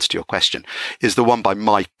part of the answer to your question, is the one by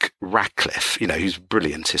Mike Ratcliffe, who's a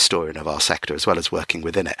brilliant historian of our sector as well as working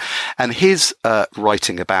within it. And his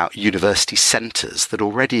writing about university centres that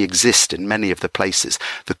already exist in many of the places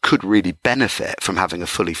that could really benefit from having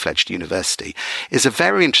a fully fledged university is a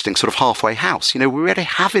very interesting sort of halfway house. We already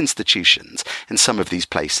have institutions in some of these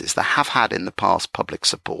places that have had in the past public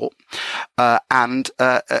support. And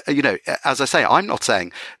as I say, I'm not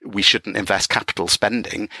saying we shouldn't invest capital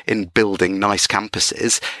spending in building nice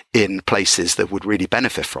campuses in places that would really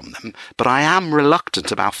benefit from them. But I am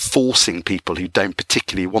reluctant about forcing people who don't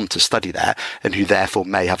particularly want to study there and who therefore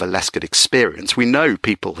may have a less good experience. We know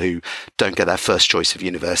people who don't get their first choice of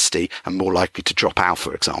university and more likely to drop out,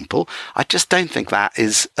 for example. I just don't think that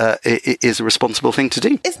is a responsible thing to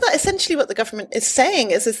do. Isn't that essentially what the government is saying?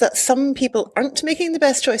 Is that some people aren't making the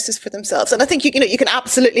best choices for themselves? And I think you can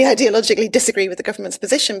absolutely ideologically disagree with the government's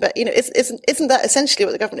position, but isn't that essentially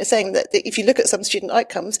what the government is saying? That if you look at some student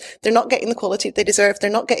outcomes, they're not getting the quality they deserve. They're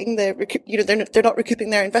not getting they're not recouping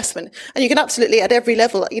their investment. And you can absolutely at every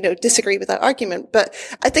level disagree with that argument. But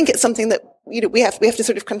I think it's something that we have to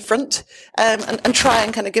sort of confront and try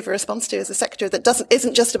and kind of give a response to as a sector that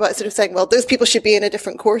isn't just about sort of saying, well, those people should be in a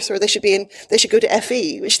different course or they should go to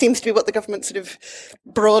FE, which seems to be what the government sort of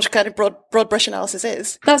broad brush analysis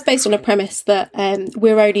is. That's based on a premise that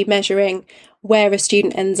we're only measuring where a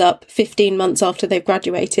student ends up 15 months after they've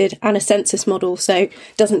graduated, and a census model, so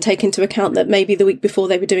doesn't take into account that maybe the week before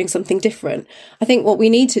they were doing something different. I think what we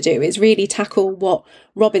need to do is really tackle what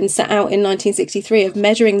Robbins set out in 1963 of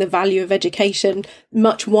measuring the value of education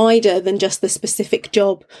much wider than just the specific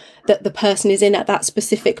job that the person is in at that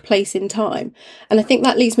specific place in time. And I think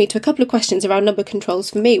that leads me to a couple of questions around number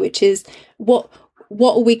controls for me, which is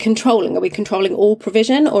what are we controlling? Are we controlling all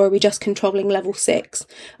provision, or are we just controlling level 6?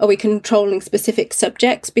 Are we controlling specific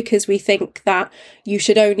subjects because we think that you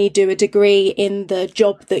should only do a degree in the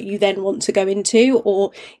job that you then want to go into?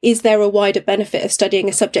 Or is there a wider benefit of studying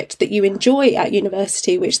a subject that you enjoy at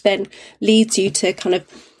university, which then leads you to kind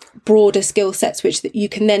of broader skill sets which that you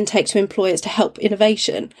can then take to employers to help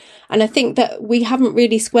innovation? And I think that we haven't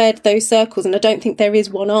really squared those circles, and I don't think there is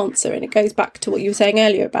one answer. And it goes back to what you were saying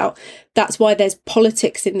earlier about that's why there's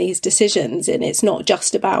politics in these decisions, and it's not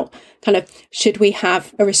just about kind of should we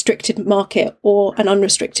have a restricted market or an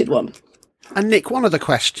unrestricted one. And Nick, one other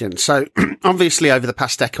question. So obviously over the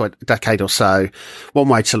past decade or so, one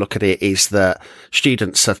way to look at it is that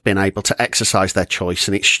students have been able to exercise their choice,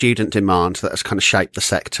 and it's student demand that has kind of shaped the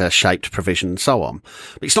sector, shaped provision and so on.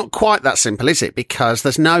 But it's not quite that simple, is it? Because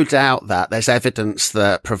there's no doubt that there's evidence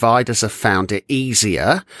that providers have found it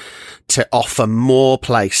easier to offer more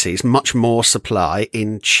places, much more supply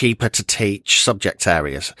in cheaper to teach subject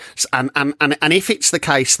areas. And if it's the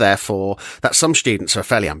case, therefore, that some students are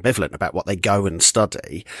fairly ambivalent about what they go and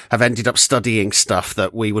study, have ended up studying stuff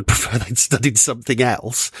that we would prefer they'd studied something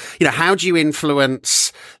else. You know, how do you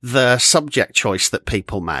influence the subject choice that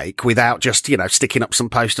people make without just, you know, sticking up some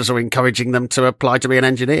posters or encouraging them to apply to be an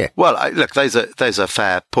engineer? Well, look, those are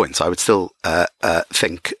fair points. I would still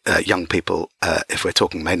think young people, if we're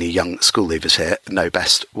talking mainly young school leavers here, know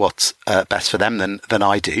best what's best for them than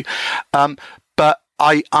I do. But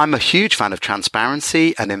I'm a huge fan of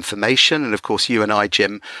transparency and information. And of course, you and I,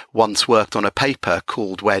 Jim, once worked on a paper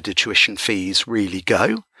called Where Do Tuition Fees Really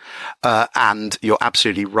Go? And you're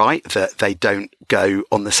absolutely right that they don't go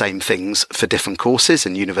on the same things for different courses,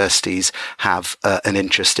 and universities have an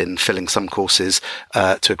interest in filling some courses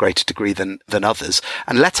to a greater degree than others.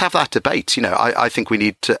 And let's have that debate. You know, I think we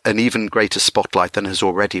need an even greater spotlight than has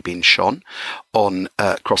already been shone on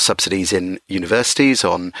cross subsidies in universities,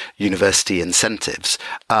 on university incentives.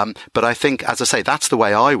 But I think, as I say, that's the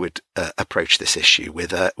way I would approach this issue,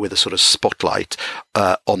 with a sort of spotlight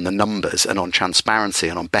on the numbers and on transparency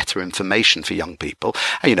and on better information for young people.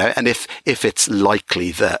 You know, and if it's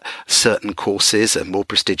likely that certain courses at more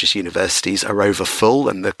prestigious universities are over full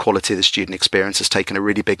and the quality of the student experience has taken a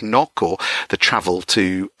really big knock, or the travel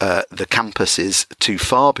to the campus is too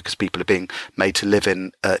far because people are being made to live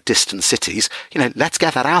in distant cities, you know, let's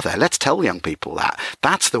get that out there. Let's tell young people that.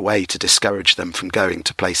 That's the way to discourage them from going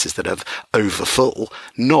to places that have over full,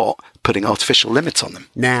 not putting artificial limits on them.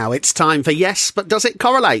 Now it's time for Yes, But Does It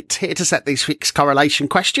Correlate? Here to set this week's correlation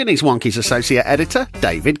question is Wonky's Associate Editor,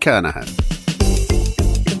 David Kernahan.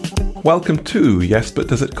 Welcome to Yes, But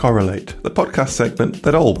Does It Correlate, the podcast segment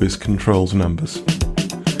that always controls numbers.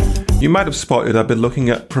 You might have spotted I've been looking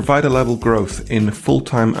at provider-level growth in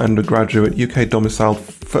full-time undergraduate UK-domiciled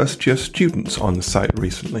first-year students on the site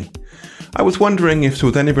recently. I was wondering if there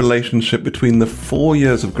was any relationship between the 4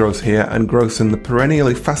 years of growth here and growth in the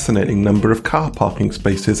perennially fascinating number of car parking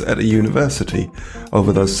spaces at a university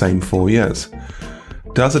over those same 4 years.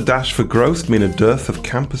 Does a dash for growth mean a dearth of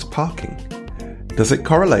campus parking? Does it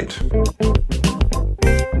correlate?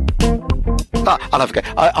 I'll have a go.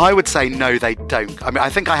 I would say no, they don't. I mean, I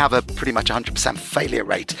think I have a pretty much 100% failure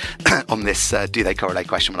rate on this do they correlate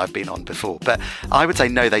question when I've been on before. But I would say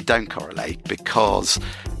no, they don't correlate, because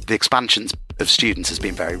the expansions of students has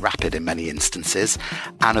been very rapid in many instances.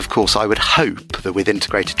 And of course, I would hope that with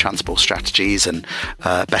integrated transport strategies and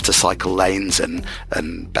better cycle lanes and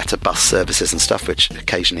better bus services and stuff, which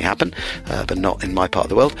occasionally happen, but not in my part of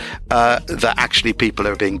the world, that actually people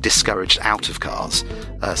are being discouraged out of cars.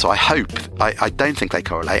 So I hope, I don't think they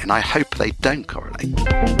correlate, and I hope they don't correlate.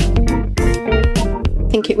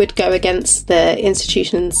 I think it would go against the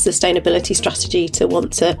institution's sustainability strategy to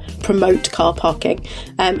want to promote car parking.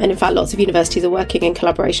 And in fact, lots of universities are working in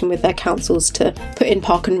collaboration with their councils to put in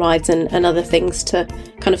park and rides and other things to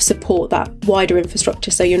kind of support that wider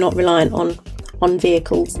infrastructure, so you're not reliant on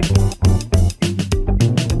vehicles.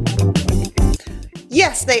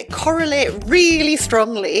 Yes, they correlate really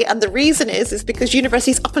strongly, and the reason is because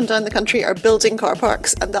universities up and down the country are building car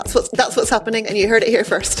parks, and that's what's happening, and you heard it here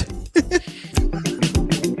first.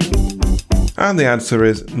 And the answer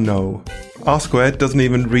is no. R-squared doesn't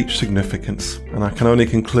even reach significance, and I can only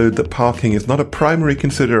conclude that parking is not a primary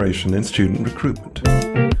consideration in student recruitment.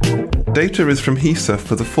 Data is from HESA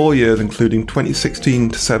for the 4 years including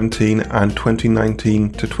 2016 to 17 and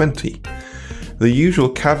 2019 to 20. The usual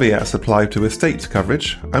caveats apply to estates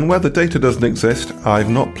coverage, and where the data doesn't exist, I've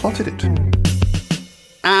not plotted it.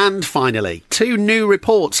 And finally, 2 new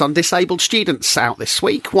reports on disabled students out this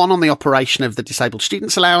week. One on the operation of the Disabled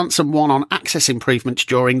Students Allowance and one on access improvements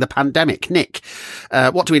during the pandemic. Nick,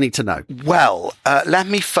 what do we need to know? Well, let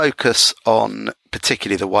me focus on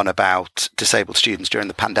particularly the one about disabled students during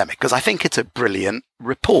the pandemic, because I think it's a brilliant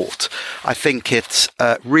report. I think it's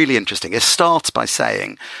really interesting. It starts by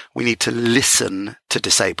saying we need to listen to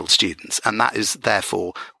disabled students, and that is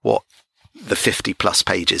therefore what the 50 plus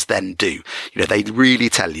pages then do. You know, they really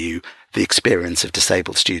tell you the experience of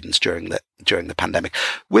disabled students during the pandemic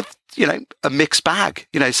with, you know, a mixed bag.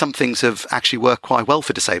 You know, some things have actually worked quite well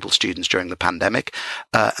for disabled students during the pandemic,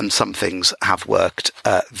 and some things have worked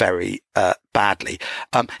very badly.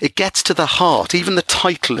 It gets to the heart. Even the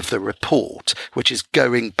title of the report, which is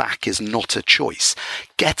 "Going Back is Not a Choice,"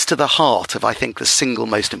 gets to the heart of, I think, the single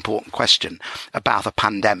most important question about a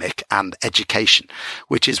pandemic and education,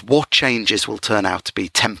 which is what changes will turn out to be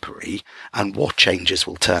temporary and what changes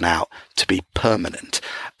will turn out to be permanent.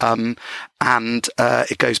 And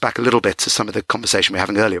it goes back a little bit to some of the conversation we were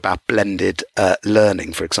having earlier about blended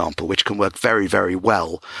learning, for example, which can work very, very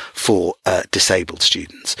well for disabled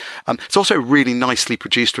students. It's also a really nicely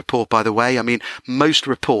produced report, by the way. I mean, most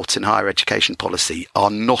reports in higher education policy are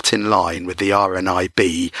not in line with the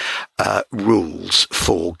RNIB rules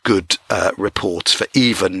for good reports for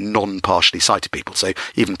even non-partially sighted people. So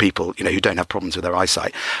even people, you know, who don't have problems with their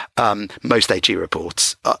eyesight. Most AG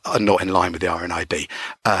reports are not in line with the RNIB.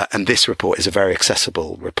 And this report is a very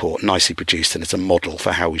accessible report, nicely produced, and it's a model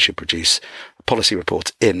for how we should produce policy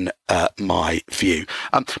reports, in my view.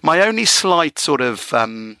 My only slight sort of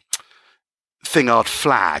thing I'd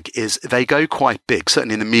flag is they go quite big,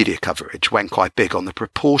 certainly in the media coverage, went quite big on the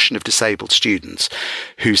proportion of disabled students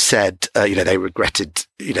who said, you know, they regretted,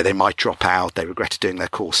 you know, they might drop out, they regretted doing their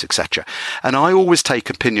course, etc. And I always take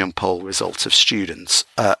opinion poll results of students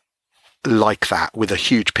like that with a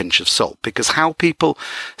huge pinch of salt, because how people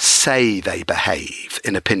say they behave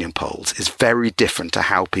in opinion polls is very different to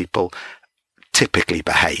how people typically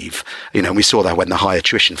behave. You know, and we saw that when the higher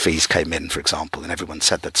tuition fees came in, for example, and everyone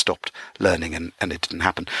said they'd stopped learning, and it didn't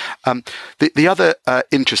happen. The other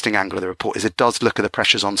interesting angle of the report is it does look at the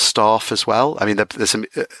pressures on staff as well. I mean, there's some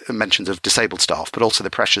mentions of disabled staff, but also the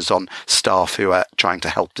pressures on staff who are trying to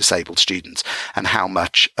help disabled students, and how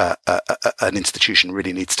much an institution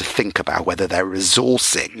really needs to think about whether they're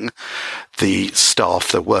resourcing the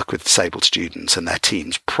staff that work with disabled students and their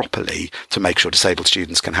teams properly to make sure disabled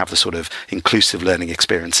students can have the sort of inclusive learning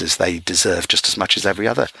experiences they deserve just as much as every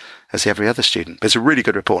other student. But it's a really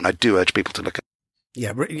good report, and I do urge people to look at it.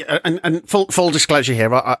 Yeah, and full disclosure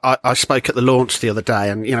here, I spoke at the launch the other day,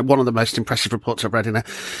 and, you know, one of the most impressive reports I've read in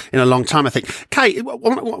a long time, I think. Kate,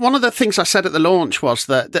 one of the things I said at the launch was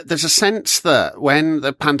that there's a sense that when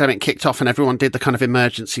the pandemic kicked off and everyone did the kind of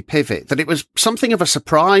emergency pivot, that it was something of a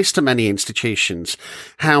surprise to many institutions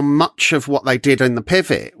how much of what they did in the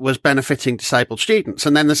pivot was benefiting disabled students.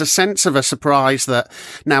 And then there's a sense of a surprise that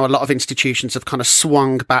now a lot of institutions have kind of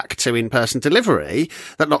swung back to in-person delivery,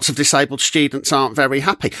 that lots of disabled students aren't very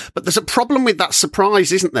happy. But there's a problem with that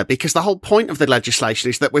surprise, isn't there? Because the whole point of the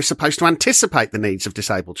legislation is that we're supposed to anticipate the needs of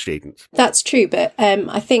disabled students. That's true, but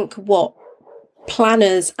I think what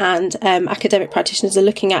planners and academic practitioners are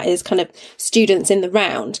looking at is kind of students in the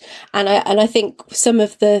round. And I think some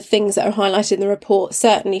of the things that are highlighted in the report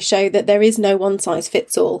certainly show that there is no one size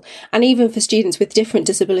fits all. And even for students with different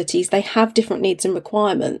disabilities, they have different needs and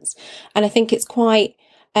requirements. And I think it's quite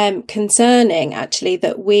concerning, actually,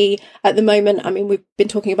 that we, at the moment, I mean, we've been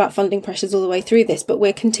talking about funding pressures all the way through this, but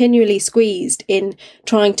we're continually squeezed in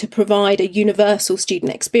trying to provide a universal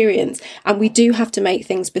student experience. And we do have to make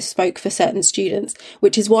things bespoke for certain students,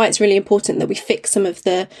 which is why it's really important that we fix some of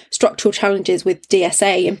the structural challenges with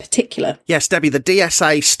DSA in particular. Yes, Debbie, the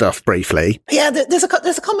DSA stuff briefly. Yeah, there's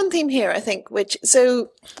a common theme here, I think,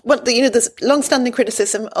 there's long-standing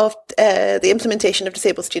criticism of the implementation of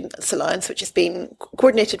Disabled Students Allowance, which has been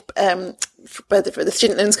coordinated for the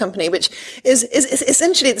Student Loans Company, which is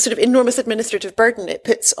essentially the sort of enormous administrative burden it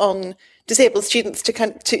puts on disabled students to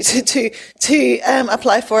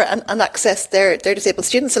apply for and access their Disabled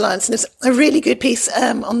Students Allowance. And there's a really good piece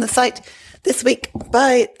on the site this week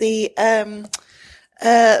by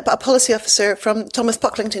a policy officer from Thomas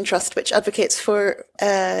Pocklington Trust, which advocates for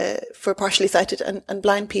partially sighted and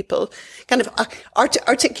blind people, kind of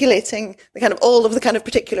articulating the kind of all of the kind of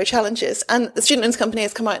particular challenges. And the Student Loans Company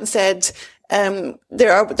has come out and said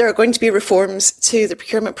there are going to be reforms to the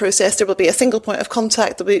procurement process. There will be a single point of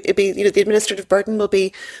contact. The administrative burden will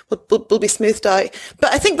be smoothed out.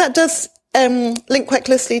 But I think that does link quite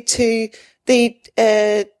closely to the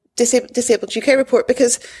Disabled UK report,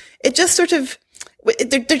 because it just sort of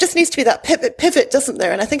there just needs to be that pivot, doesn't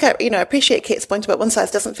there? And I think I appreciate Kate's point about one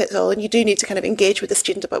size doesn't fit all, and you do need to kind of engage with the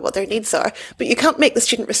student about what their needs are, but you can't make the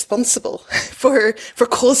student responsible for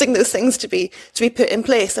causing those things to be put in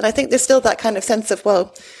place. And I think there's still that kind of sense of,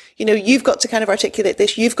 well, you've got to kind of articulate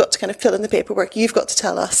this, you've got to kind of fill in the paperwork, you've got to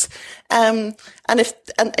tell us. And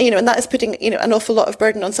that is putting, an awful lot of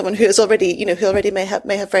burden on someone who is already, who already may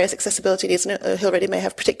have various accessibility needs, and who already may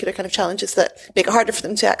have particular kind of challenges that make it harder for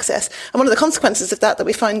them to access. And one of the consequences of that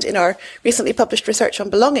we found in our recently published research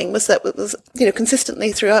on belonging was that it was,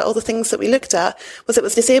 consistently throughout all the things that we looked at, was it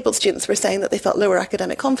was disabled students were saying that they felt lower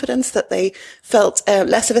academic confidence, that they felt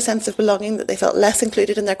less of a sense of belonging, that they felt less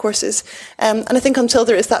included in their courses. And I think until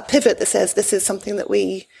there is that pivot that says this is something that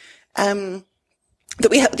we have,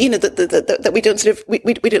 that we don't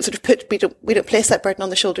place that burden on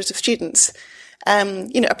the shoulders of students.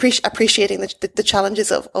 Appreciating the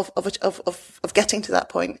challenges of getting to that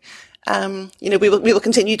point. We will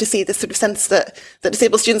continue to see this sort of sense that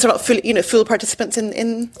disabled students are not full participants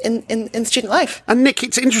in student life. And Nick,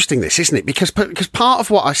 it's interesting this, isn't it? Because part of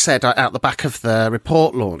what I said out the back of the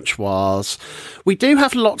report launch was we do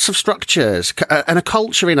have lots of structures and a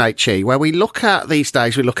culture in HE where we look at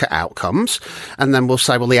outcomes, and then we'll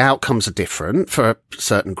say, well, the outcomes are different for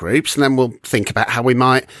certain groups, and then we'll think about how we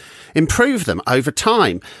might improve them over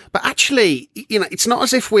time. But actually, it's not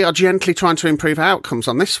as if we are gently trying to improve outcomes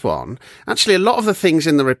on this one. Actually, a lot of the things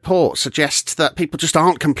in the report suggest that people just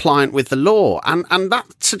aren't compliant with the law. And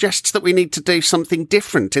that suggests that we need to do something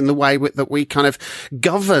different in the way that we kind of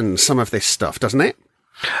govern some of this stuff, doesn't it?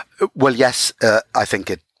 Well, yes, I think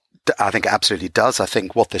it absolutely does. I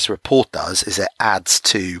think what this report does is it adds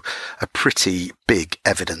to a pretty big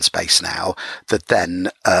evidence base now that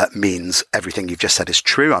then means everything you've just said is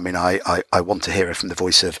true. I mean, I want to hear it from the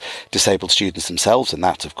voice of disabled students themselves, and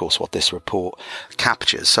that's, of course, what this report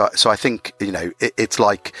captures. So I think, it's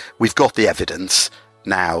like we've got the evidence.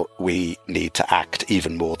 Now we need to act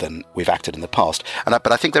even more than we've acted in the past.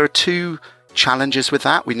 But I think there are two challenges with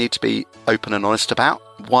that we need to be open and honest about.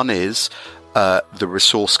 One is the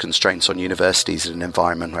resource constraints on universities in an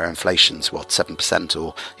environment where inflation's 7%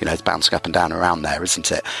 or, it's bouncing up and down around there,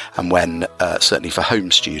 isn't it? And when, certainly for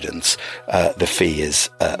home students, the fee is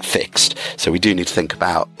fixed. So we do need to think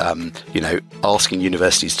about, asking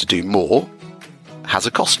universities to do more has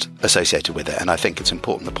a cost associated with it. And I think it's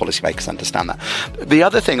important that policymakers understand that. The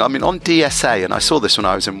other thing, on DSA, and I saw this when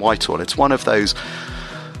I was in Whitehall, it's one of those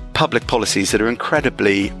public policies that are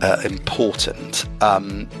incredibly important,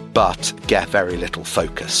 but get very little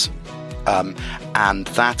focus. And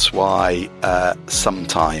that's why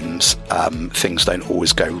sometimes things don't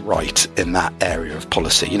always go right in that area of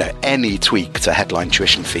policy. Any tweak to headline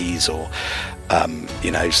tuition fees or,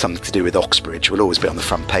 something to do with Oxbridge will always be on the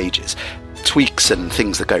front pages. Tweaks and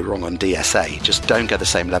things that go wrong on DSA just don't get the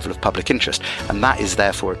same level of public interest. And that is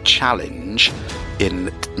therefore a challenge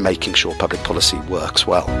in making sure public policy works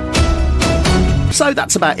well. So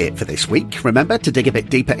that's about it for this week. Remember, to dig a bit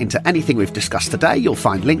deeper into anything we've discussed today, you'll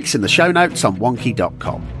find links in the show notes on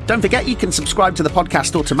wonky.com. Don't forget you can subscribe to the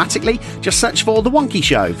podcast automatically. Just search for The Wonky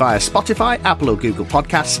Show via Spotify, Apple or Google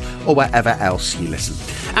Podcasts, or wherever else you listen.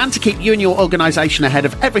 And to keep you and your organisation ahead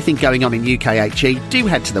of everything going on in UKHE, do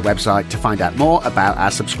head to the website to find out more about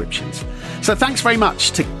our subscriptions. So thanks very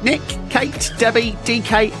much to Nick, Kate, Debbie,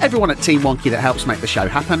 DK, everyone at Team Wonky that helps make the show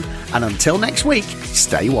happen. And until next week,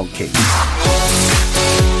 stay wonky.